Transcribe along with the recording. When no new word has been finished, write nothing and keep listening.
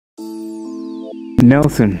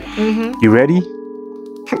Nelson, you ready?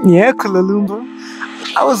 Yeah, Kulalumba.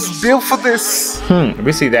 I was built for this.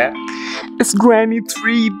 We see that. It's Granny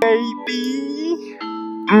 3, baby.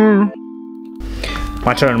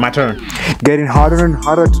 My turn. Getting harder and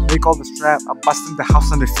harder to make all the strap. I'm busting the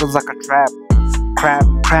house and it feels like a trap. Crap.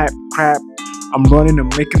 I'm running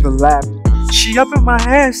and making the lap. She up in my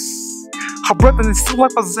ass. Her breath and it's still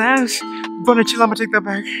like a zash. Gonna chill, I'ma take that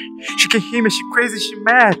back. She can hear me, she crazy, she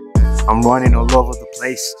mad. I'm running all over the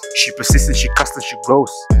place. She persistent, she cussing, she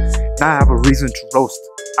gross. Now I have a reason to roast.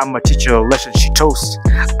 I'ma teach her a lesson, she toast.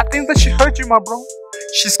 I think that she hurt you, my bro.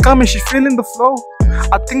 She's coming, she feeling the flow.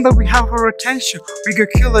 I think that we have her attention. We could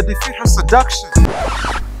kill her, defeat her seduction.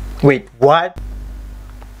 Wait, what?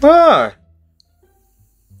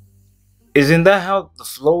 Isn't that how the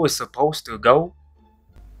flow is supposed to go?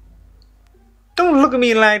 Don't look at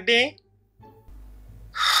me like that.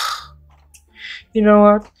 You know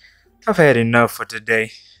what? I've had enough for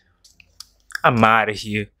today. I'm out of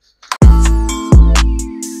here.